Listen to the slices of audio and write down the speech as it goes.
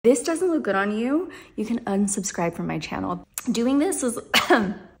this doesn't look good on you, you can unsubscribe from my channel. Doing this is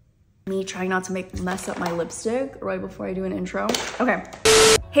me trying not to mess up my lipstick right before I do an intro. Okay.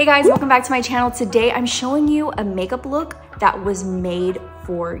 Hey guys, welcome back to my channel. Today I'm showing you a makeup look that was made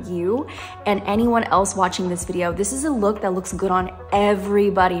for you and anyone else watching this video. This is a look that looks good on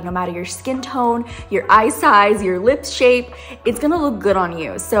everybody, no matter your skin tone, your eye size, your lip shape, it's gonna look good on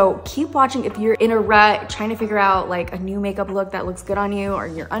you. So keep watching. If you're in a rut trying to figure out like a new makeup look that looks good on you, or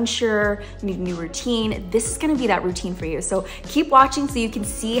you're unsure, you need a new routine, this is gonna be that routine for you. So keep watching so you can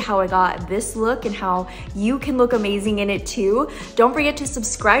see how I got this look and how you can look amazing in it too. Don't forget to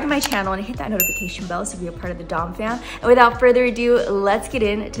subscribe to my channel and hit that notification bell so you'll be a part of the Dom fam. And without further ado, let's get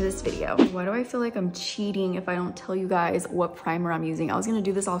into this video. Why do I feel like I'm cheating if I don't tell you guys what primer I'm using? I was gonna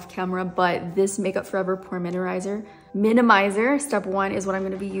do this off camera, but this Makeup Forever Pore Minimizer, step 1 is what I'm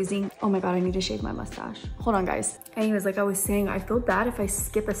gonna be using. Oh my God, I need to shave my mustache. Hold on guys. Anyways, like I was saying, I feel bad if I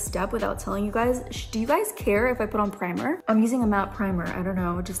skip a step without telling you guys. Do you guys care if I put on primer? I'm using a matte primer. I don't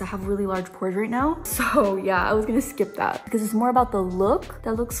know, just I have really large pores right now. So yeah, I was gonna skip that because it's more about the look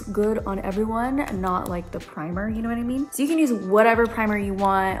that looks good on everyone, not like the primer, you know what I mean? So you can use whatever primer you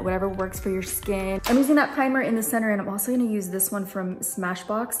want, whatever works for your skin. I'm using that primer in the center, and I'm also gonna use this one from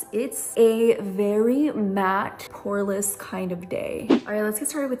Smashbox. It's a very matte, poreless kind of day. All right, let's get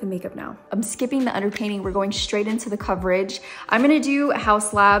started with the makeup now. I'm skipping the underpainting. We're going straight into the coverage. I'm gonna do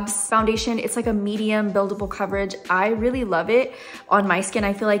HAUS Labs foundation. It's like a medium buildable coverage. I really love it on my skin.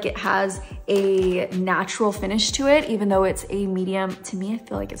 I feel like it has a natural finish to it, even though it's a medium. To me, I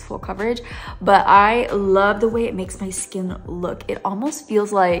feel like it's full coverage, but I love the way it makes my skin look. It almost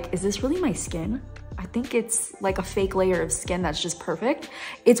feels like, is this really my skin? I think it's like a fake layer of skin that's just perfect.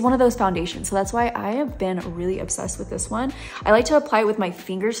 It's one of those foundations, so that's why I have been really obsessed with this one. I like to apply it with my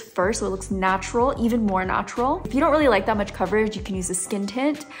fingers first so it looks natural, even more natural. If you don't really like that much coverage, you can use a skin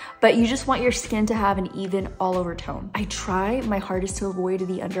tint, but you just want your skin to have an even all over tone. I try my hardest to avoid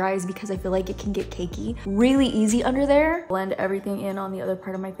the under eyes because I feel like it can get cakey really easy under there. Blend everything in on the other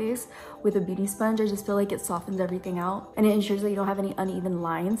part of my face with a beauty sponge. I just feel like it softens everything out and it ensures that you don't have any uneven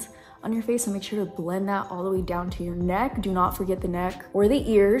lines on your face, so make sure to blend that all the way down to your neck. Do not forget the neck or the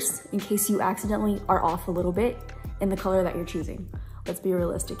ears in case you accidentally are off a little bit in the color that you're choosing. Let's be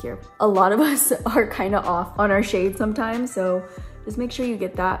realistic here. A lot of us are kind of off on our shade sometimes, so just make sure you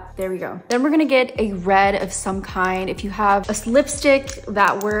get that. There we go. Then we're gonna get a red of some kind. If you have a lipstick,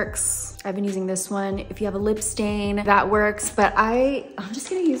 that works. I've been using this one. If you have a lip stain, that works. But I'm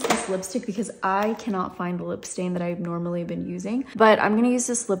just gonna use this lipstick because I cannot find the lip stain that I've normally been using. But I'm gonna use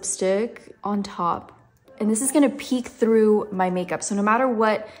this lipstick on top. And this is gonna peek through my makeup. So no matter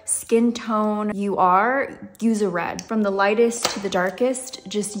what skin tone you are, use a red. From the lightest to the darkest,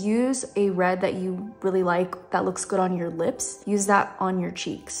 just use a red that you really like, that looks good on your lips. Use that on your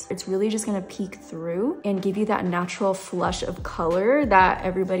cheeks. It's really just gonna peek through and give you that natural flush of color that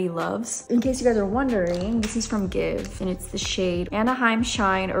everybody loves. In case you guys are wondering, this is from GXVE and it's the shade Anaheim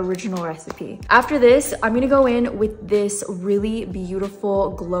Shine Original Recipe. After this, I'm gonna go in with this really beautiful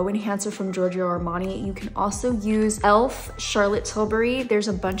glow enhancer from Giorgio Armani. You can also use e.l.f. Charlotte Tilbury. There's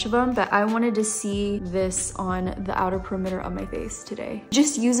a bunch of them, but I wanted to see this on the outer perimeter of my face today.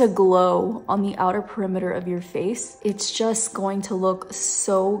 Just use a glow on the outer perimeter of your face. It's just going to look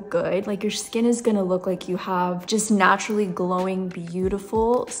so good. Like your skin is gonna look like you have just naturally glowing,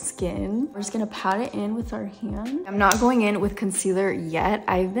 beautiful skin. We're just gonna pat it in with our hand. I'm not going in with concealer yet.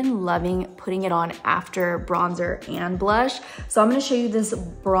 I've been loving putting it on after bronzer and blush. So I'm gonna show you this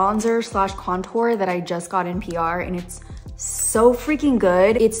bronzer slash contour that I just got in PR, and it's so freaking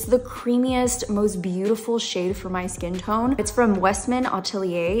good. It's the creamiest, most beautiful shade for my skin tone. It's from Westman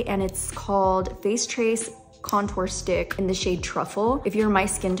Atelier and it's called Face Trace Contour Stick in the shade Truffle. If you're my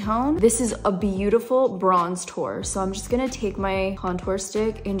skin tone, this is a beautiful bronze tour. So I'm just gonna take my contour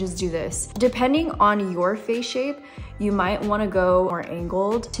stick and just do this. Depending on your face shape, you might wanna go more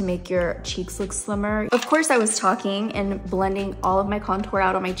angled to make your cheeks look slimmer. Of course, I was talking and blending all of my contour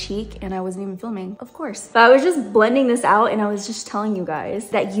out on my cheek and I wasn't even filming, of course. But I was just blending this out and I was just telling you guys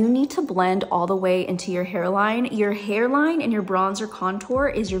that you need to blend all the way into your hairline. Your hairline and your bronzer contour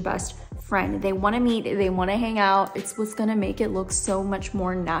is your best friend. They want to meet, they want to hang out. It's what's going to make it look so much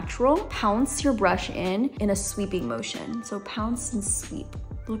more natural. Pounce your brush in a sweeping motion. So pounce and sweep.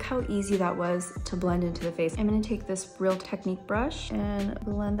 Look how easy that was to blend into the face. I'm going to take this Real Technique brush and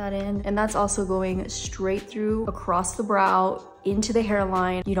blend that in. And that's also going straight through across the brow into the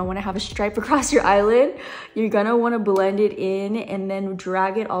hairline. You don't want to have a stripe across your eyelid. You're going to want to blend it in and then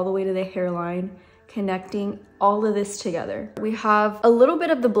drag it all the way to the hairline. connecting all of this together. We have a little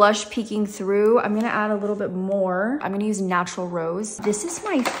bit of the blush peeking through. I'm gonna add a little bit more. I'm gonna use Natural Rose. This is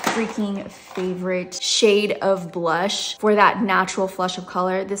my freaking favorite shade of blush for that natural flush of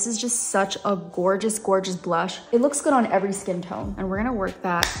color. This is just such a gorgeous, gorgeous blush. It looks good on every skin tone. And we're gonna work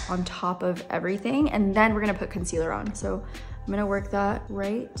that on top of everything. And then we're gonna put concealer on. So I'm gonna work that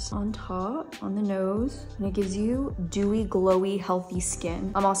right on top, on the nose, and it gives you dewy, glowy, healthy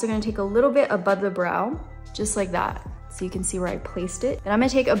skin. I'm also gonna take a little bit above the brow, just like that, so you can see where I placed it. And I'm gonna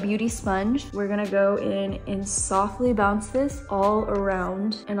take a beauty sponge. We're gonna go in and softly bounce this all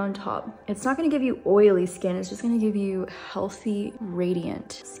around and on top. It's not gonna give you oily skin, it's just gonna give you healthy,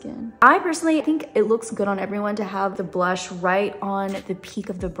 radiant skin. I personally think it looks good on everyone to have the blush right on the peak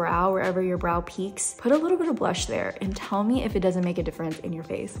of the brow, wherever your brow peaks. Put a little bit of blush there and tell me if it doesn't make a difference in your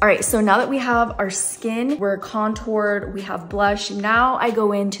face. All right, so now that we have our skin, we're contoured, we have blush, now I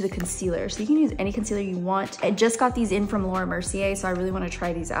go into the concealer. So you can use any concealer you want. I just got these in from Laura Mercier, so I really want to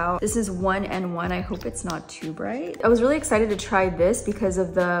try these out. This is 1N1. I hope it's not too bright. I was really excited to try this because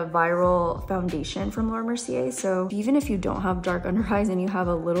of the viral foundation from Laura Mercier. So even if you don't have dark under eyes and you have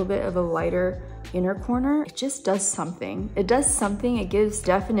a little bit of a lighter inner corner, it just does something. It does something. It gives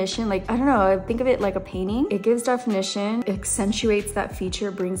definition. Like, I don't know, I think of it like a painting. It gives definition, it accentuates that feature,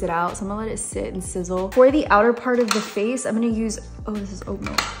 brings it out. So I'm gonna let it sit and sizzle. For the outer part of the face, I'm gonna use, oh, this is oat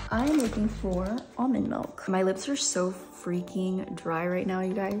milk. I'm looking for almond milk. My lips are so freaking dry right now,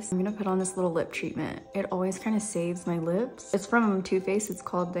 you guys. I'm gonna put on this little lip treatment. It always kind of saves my lips. It's from Too Faced. It's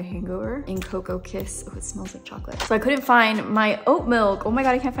called The Hangover in Cocoa Kiss. Oh, it smells like chocolate. So I couldn't find my oat milk. Oh my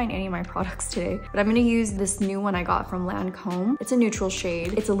God, I can't find any of my products today. But I'm gonna use this new one I got from Lancome. It's a neutral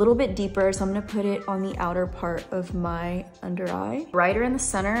shade. It's a little bit deeper, so I'm gonna put it on the outer part of my under eye. Brighter in the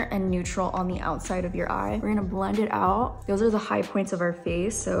center and neutral on the outside of your eye. We're gonna blend it out. Those are the high points of our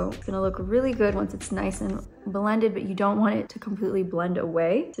face, so it's gonna look really good once it's nice and blended, but you don't want it to completely blend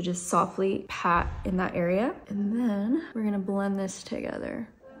away. So just softly pat in that area. And then we're gonna blend this together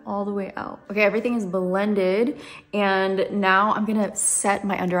all the way out. Okay, everything is blended, and now I'm gonna set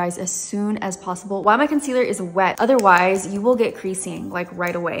my under eyes as soon as possible while my concealer is wet. Otherwise, you will get creasing like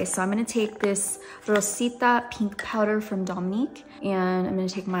right away. So I'm gonna take this Rosita pink powder from Dominique, and I'm gonna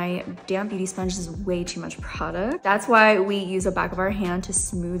take my damp beauty sponge. This is way too much product. That's why we use the back of our hand to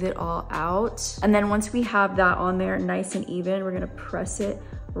smooth it all out. And then once we have that on there nice and even, we're gonna press it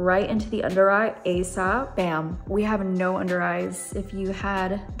right into the under eye ASAP. Bam. We have no under eyes. If you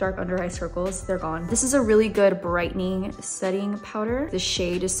had dark under eye circles, they're gone. This is a really good brightening setting powder. The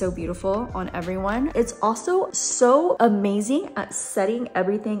shade is so beautiful on everyone. It's also so amazing at setting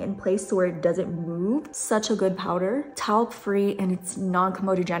everything in place to where it doesn't move. Such a good powder. Talc free, and it's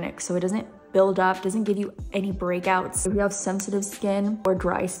non-comedogenic, so it doesn't build up, doesn't give you any breakouts. If you have sensitive skin or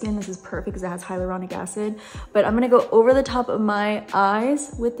dry skin, this is perfect because it has hyaluronic acid. But I'm gonna go over the top of my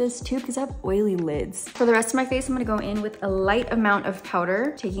eyes with this too because I have oily lids. For the rest of my face, I'm gonna go in with a light amount of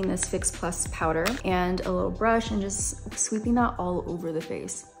powder, taking this Fix Plus powder and a little brush and just sweeping that all over the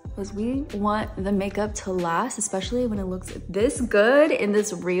face. Because we want the makeup to last, especially when it looks this good in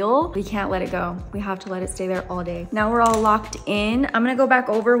this reel. We can't let it go. We have to let it stay there all day. Now we're all locked in. I'm gonna go back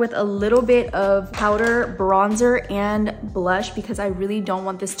over with a little bit of powder, bronzer, and blush because I really don't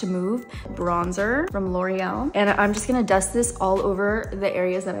want this to move. Bronzer from L'Oreal. And I'm just gonna dust this all over the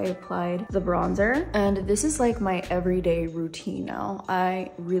areas that I applied the bronzer. And this is like my everyday routine now.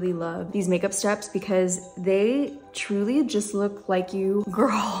 I really love these makeup steps because they truly just look like you,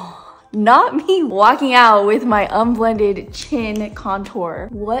 girl. Not me walking out with my unblended chin contour.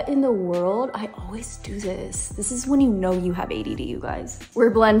 What in the world? I always do this. This is when you know you have ADD, you guys. We're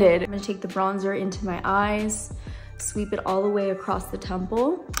blended. I'm gonna take the bronzer into my eyes, sweep it all the way across the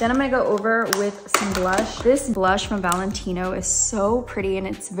temple. Then I'm gonna go over with some blush. This blush from Valentino is so pretty and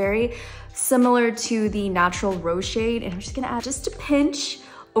it's very similar to the Natural Rose shade. And I'm just gonna add just a pinch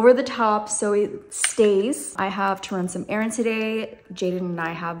over the top so it stays. I have to run some errands today. Jaden and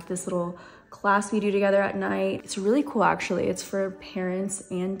I have this little class we do together at night. It's really cool actually. It's for parents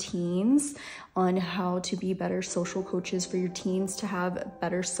and teens on how to be better social coaches for your teens to have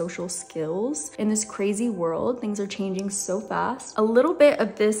better social skills. In this crazy world, things are changing so fast. A little bit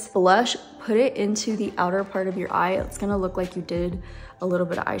of this blush, put it into the outer part of your eye. It's gonna look like you did a little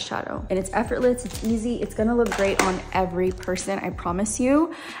bit of eyeshadow. And it's effortless, it's easy, it's gonna look great on every person, I promise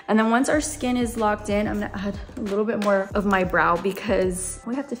you. And then once our skin is locked in, I'm gonna add a little bit more of my brow because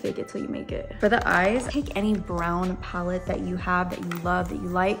we have to fake it till you make it. For the eyes, take any brown palette that you have, that you love, that you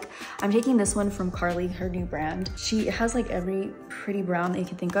like. I'm taking this one from Carly, her new brand. She has like every pretty brown that you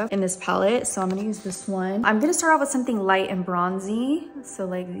can think of in this palette, so I'm gonna use this one. I'm gonna start off with something light and bronzy. So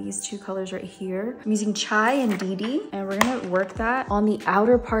like these two colors right here. I'm using Chai and DD, and we're gonna work that on the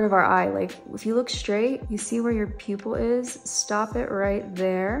outer part of our eye. Like if you look straight, you see where your pupil is, stop it right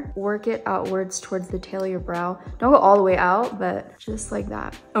there. Work it outwards towards the tail of your brow. Don't go all the way out, but just like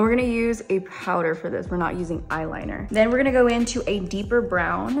that. And we're gonna use a powder for this. We're not using eyeliner. Then we're gonna go into a deeper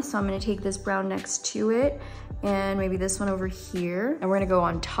brown. So I'm gonna take this brown next to it and maybe this one over here, and we're gonna go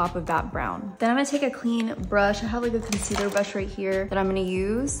on top of that brown. Then I'm gonna take a clean brush. I have like a concealer brush right here that I'm gonna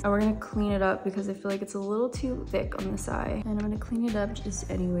use, and we're gonna clean it up because I feel like it's a little too thick on this eye. And I'm gonna clean it up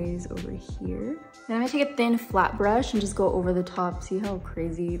just anyways over here. Then I'm gonna take a thin flat brush and just go over the top. See how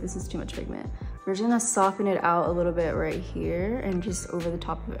crazy, this is too much pigment. We're just gonna soften it out a little bit right here and just over the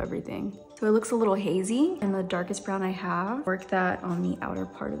top of everything. So it looks a little hazy, and the darkest brown I have, work that on the outer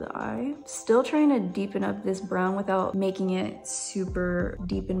part of the eye. Still trying to deepen up this brown without making it super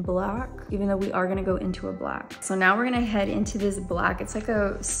deep in black, even though we are gonna go into a black. So now we're gonna head into this black. It's like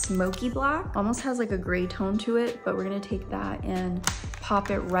a smoky black, almost has like a gray tone to it, but we're gonna take that and pop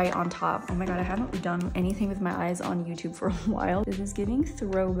it right on top. Oh my God, I haven't done anything with my eyes on YouTube for a while. This is giving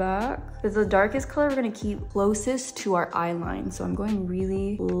throwback. It's the darkest color we're gonna keep closest to our eye line. So I'm going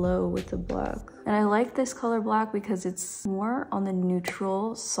really low with the black. And I like this color black because it's more on the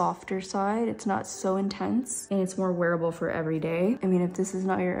neutral, softer side. It's not so intense, and it's more wearable for every day. I mean, if this is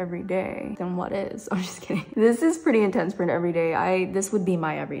not your everyday, then what is? I'm just kidding. This is pretty intense for an everyday. This would be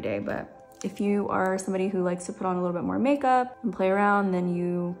my everyday, but if you are somebody who likes to put on a little bit more makeup and play around, then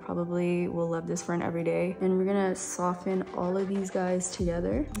you probably will love this for an everyday. And we're gonna soften all of these guys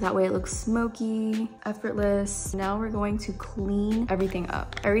together. That way it looks smoky, effortless. Now we're going to clean everything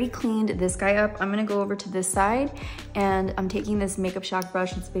up. I already cleaned this guy up. I'm gonna go over to this side, and I'm taking this Makeup Shack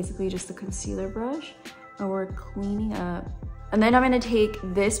brush. It's basically just a concealer brush, and we're cleaning up. And then I'm gonna take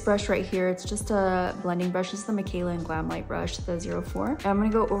this brush right here. It's just a blending brush. It's the Michaela and Glam Light brush, the 04. And I'm gonna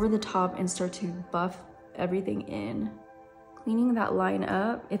go over the top and start to buff everything in. Cleaning that line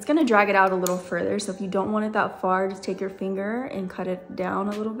up. It's gonna drag it out a little further, so if you don't want it that far, just take your finger and cut it down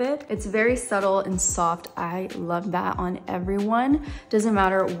a little bit. It's very subtle and soft. I love that on everyone. Doesn't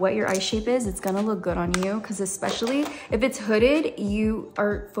matter what your eye shape is, it's gonna look good on you, because especially if it's hooded, you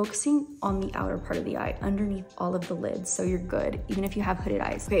are focusing on the outer part of the eye, underneath all of the lids, so you're good, even if you have hooded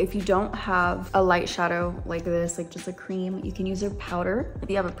eyes. Okay, if you don't have a light shadow like this, like just a cream, you can use your powder, if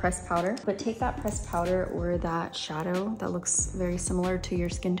you have a pressed powder, but take that pressed powder or that shadow that looks very similar to your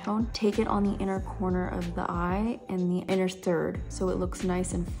skin tone. Take it on the inner corner of the eye and the inner third, so it looks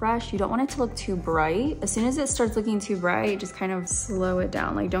nice and fresh. You don't want it to look too bright. As soon as it starts looking too bright, just kind of slow it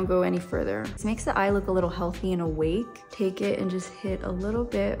down, like don't go any further. This makes the eye look a little healthy and awake. Take it and just hit a little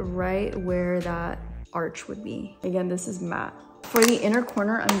bit right where that arch would be. Again, this is matte. For the inner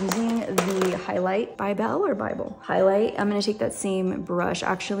corner, I'm using the highlight by Belle or Bible highlight. I'm gonna take that same brush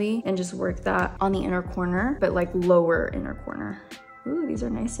actually and just work that on the inner corner, but like lower inner corner. Ooh, these are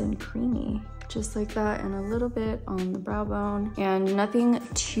nice and creamy. Just like that, and a little bit on the brow bone, and nothing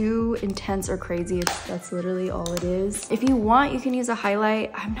too intense or crazy. That's literally all it is. If you want, you can use a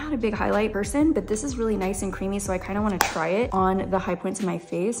highlight. I'm not a big highlight person, but this is really nice and creamy, so I kind of want to try it on the high points of my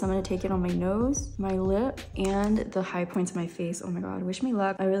face. I'm going to take it on my nose, my lip, and the high points of my face. Oh my God, wish me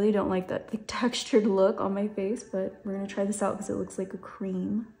luck. I really don't like that like, textured look on my face, but we're going to try this out because it looks like a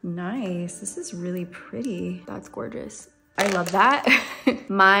cream. Nice. This is really pretty. That's gorgeous. I love that.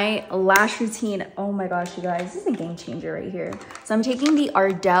 My lash routine, oh my gosh, you guys, this is a game changer right here. So I'm taking the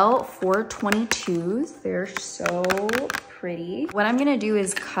Ardell 422s. They're so pretty. What I'm gonna do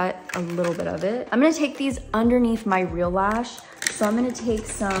is cut a little bit of it. I'm gonna take these underneath my real lash. So I'm gonna take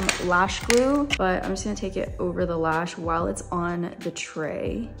some lash glue, but I'm just gonna take it over the lash while it's on the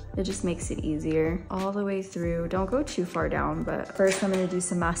tray. It just makes it easier. All the way through, don't go too far down, but first I'm gonna do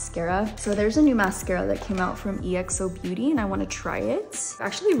some mascara. So there's a new mascara that came out from EXO Beauty and I wanna try it. I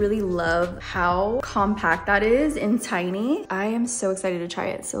actually really love how compact that is and tiny. I am so excited to try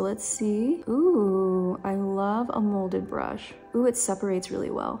it. So let's see. Ooh, I love a molded brush. Ooh, it separates really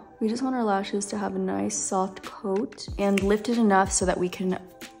well. We just want our lashes to have a nice soft coat and lifted enough so that we can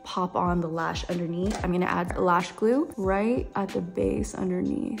pop on the lash underneath. I'm gonna add lash glue right at the base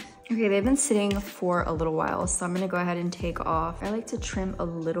underneath. Okay, they've been sitting for a little while, so I'm gonna go ahead and take off. I like to trim a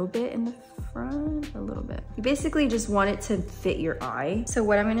little bit in the front, a little bit. You basically just want it to fit your eye. So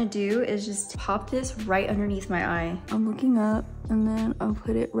what I'm gonna do is just pop this right underneath my eye. I'm looking up and then I'll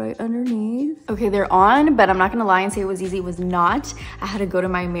put it right underneath. Okay, they're on, but I'm not gonna lie and say it was easy. It was not. I had to go to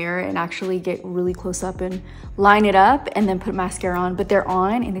my mirror and actually get really close up and line it up and then put mascara on, but they're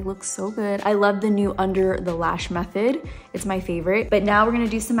on and they look so good. I love the new under the lash method. It's my favorite. But now we're gonna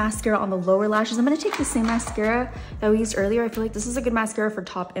do some mascara on the lower lashes. I'm gonna take the same mascara that we used earlier. I feel like this is a good mascara for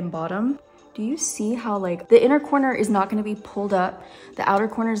top and bottom. Do you see how like the inner corner is not gonna be pulled up, the outer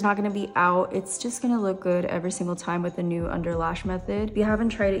corner is not gonna be out? It's just gonna look good every single time with the new under lash method. If you haven't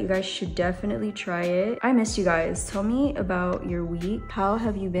tried it, you guys should definitely try it. I missed you guys. Tell me about your week. How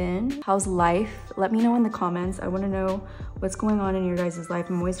have you been? How's life? Let me know in the comments. I wanna know what's going on in your guys' life.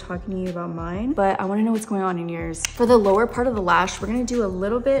 I'm always talking to you about mine, but I wanna know what's going on in yours. For the lower part of the lash, we're gonna do a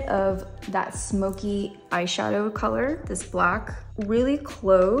little bit of that smoky eyeshadow color, this black, really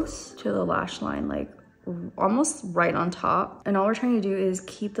close to the lash line, like almost right on top. And all we're trying to do is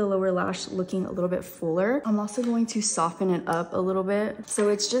keep the lower lash looking a little bit fuller. I'm also going to soften it up a little bit. So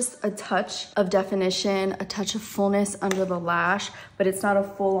it's just a touch of definition, a touch of fullness under the lash, but it's not a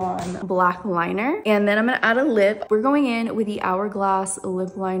full-on black liner. And then I'm gonna add a lip. We're going in with the Hourglass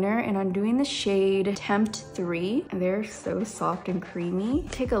lip liner, and I'm doing the shade Tempt 3. And they're so soft and creamy.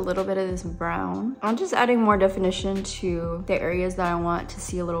 Take a little bit of this brown. I'm just adding more definition to the areas that I want to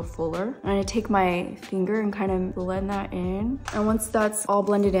see a little fuller. I'm gonna take my finger and kind of blend that in. And once that's all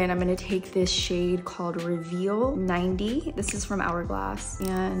blended in, I'm gonna take this shade called Reveal 90. This is from Hourglass,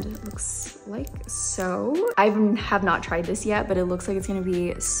 and it looks like so. I have not tried this yet, but it looks like it's gonna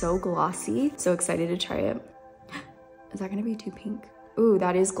be so glossy. So excited to try it. Is that gonna be too pink? Ooh,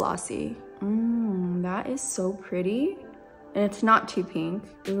 that is glossy. That is so pretty. And it's not too pink.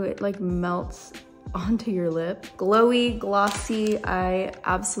 Ooh, it like melts onto your lip. Glowy, glossy, I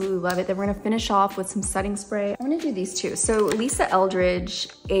absolutely love it. Then we're gonna finish off with some setting spray. I'm gonna do these two. So Lisa Eldridge,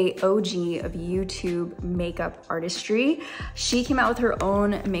 a OG of YouTube makeup artistry, she came out with her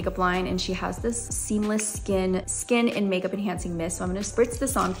own makeup line, and she has this seamless skin and makeup enhancing mist. So I'm gonna spritz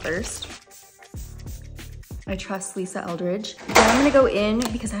this on first. I trust Lisa Eldridge. Then I'm gonna go in,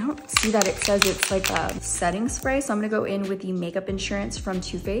 because I don't see that it says it's like a setting spray, so I'm gonna go in with the Makeup Insurance from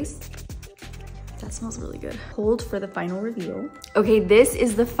Too Faced. That smells really good. Hold for the final reveal. Okay, this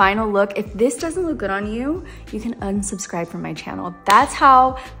is the final look. If this doesn't look good on you, you can unsubscribe from my channel. That's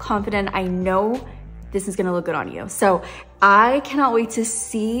how confident I know this is gonna look good on you. So I cannot wait to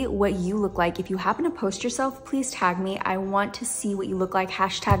see what you look like. If you happen to post yourself, please tag me. I want to see what you look like,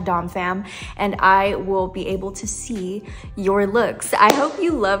 #DomFam, and I will be able to see your looks. I hope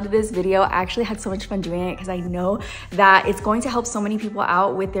you loved this video. I actually had so much fun doing it because I know that it's going to help so many people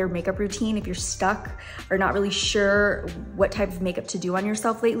out with their makeup routine. If you're stuck or not really sure what type of makeup to do on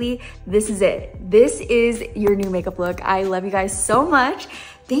yourself lately, this is it. This is your new makeup look. I love you guys so much.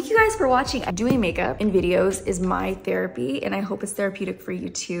 Thank you guys for watching. Doing makeup in videos is my therapy, and I hope it's therapeutic for you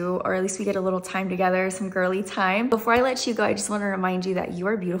too, or at least we get a little time together, some girly time. Before I let you go, I just want to remind you that you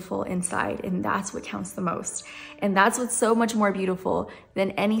are beautiful inside, and that's what counts the most. And that's what's so much more beautiful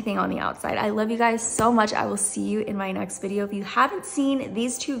than anything on the outside. I love you guys so much. I will see you in my next video. If you haven't seen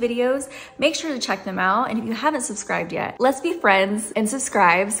these two videos, make sure to check them out. And if you haven't subscribed yet, let's be friends and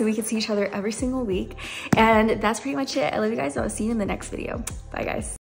subscribe so we can see each other every single week. And that's pretty much it. I love you guys. I'll see you in the next video. Bye guys.